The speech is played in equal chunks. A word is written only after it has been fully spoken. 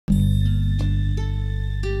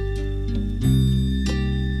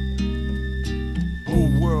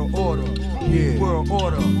Yeah. World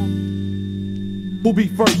order. Who be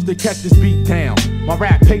first to catch this beat down? My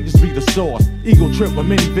rap pages be the source. Eagle trip with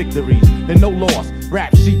many victories and no loss.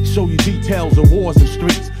 Rap Sheek show you details of wars and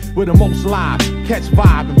streets. We're the most live, catch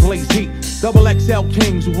vibe and blaze heat. Double XL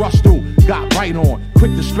kings who rush through, got right on.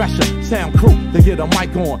 Quick to stretcher, sound crew to get a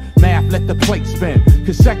mic on. Math let the plate spin.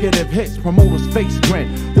 Consecutive hits, promoters face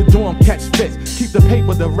grin. The dorm catch fits, keep the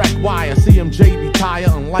paper direct wire. CMJ retire,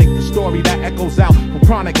 unlike the story that echoes out from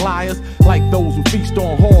chronic liars. Like those who feast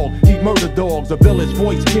on hog, eat murder dogs. A village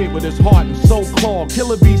voice kid with his heart and soul clogged.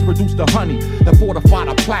 Killer bees produce the honey that fortified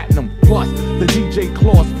the platinum. Plus the DJ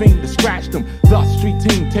claws fiend to scratch them. Thus street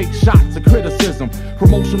team take shots of criticism.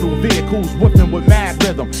 Promotional vehicles whipping with mad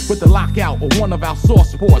rhythm. With the lockout of one of our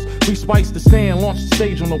source sports, we spiced the stand, launched the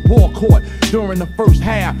stage on the ball court. During the first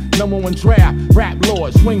half, #1 draft, rap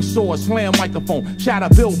lord, swing sword, slam microphone, shatter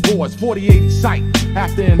billboards, 4080 sight.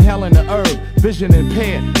 After inhaling the herb, vision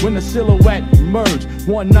impaired. When the silhouette emerged,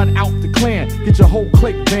 one nut out the clan. Get your whole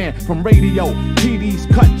clique banned from radio. PD's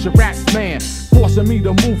cut your raps man, forcing me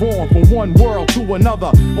to move on from one world to another.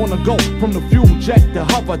 On the go, from the fuel jet to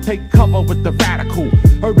hover, take cover with the radical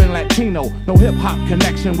urban Latino. No hip-hop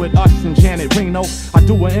connection with us and Janet Reno. I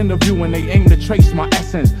do an interview and they aim to trace my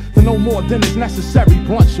essence. To no more than is necessary,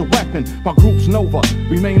 blunt's your weapon. My group's Nova,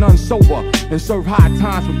 remain unsober and serve high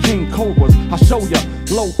times with King Cobras. I show ya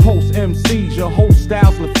low post MCs, your whole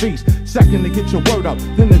style's the feast. Second to get your word up,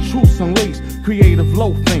 then the truth's unleashed. Creative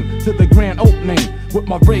loafing to the grand opening with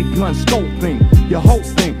my ray gun scoping. Your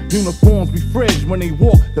hoping uniforms be fridged when they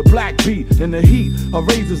walk the black beat in the heat of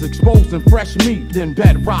razors exposing fresh meat. Then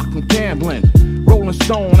bedrock and gambling, rolling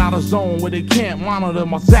stone out of zone where they can't monitor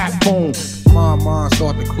my zap phone. My mind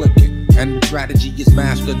started clicking, and the strategy is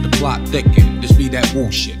mastered, the plot thicken. This be that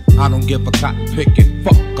bullshit, I don't give a cotton picking.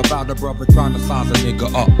 Fuck about a brother trying to size a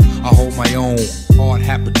nigga up. I hold my own, hard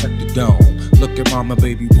hat protected dome. Look at mama,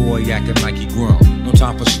 baby boy acting like he grown. No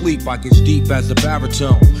time for sleep, I get deep as a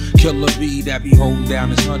baritone. Killer bee that be holding down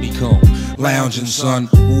his honeycomb. Lounging son,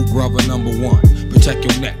 Wu brother #1. Protect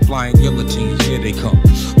your neck, flying guillotines, here they come.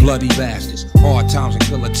 Bloody bastards, hard times and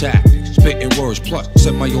killer tactics. Spitting words plus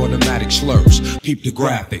semi-automatic slurs. Peep the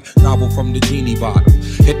graphic, novel from the genie bottle.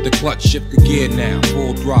 Hit the clutch, shift the gear now,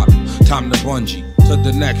 full throttle. Time to bungee to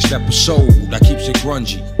the next episode. I keeps it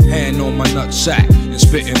grungy, hand on my nut sack and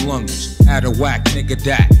spitting lungs. Out of whack, nigga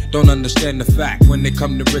that don't understand the fact. When they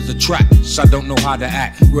come to RZA tracks, I don't know how to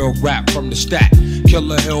act. Real rap from the stack.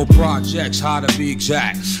 Killer Hill projects, how to be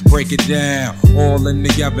exact. Break it down, all in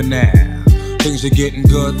together now. Things are getting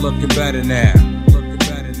good, looking better now.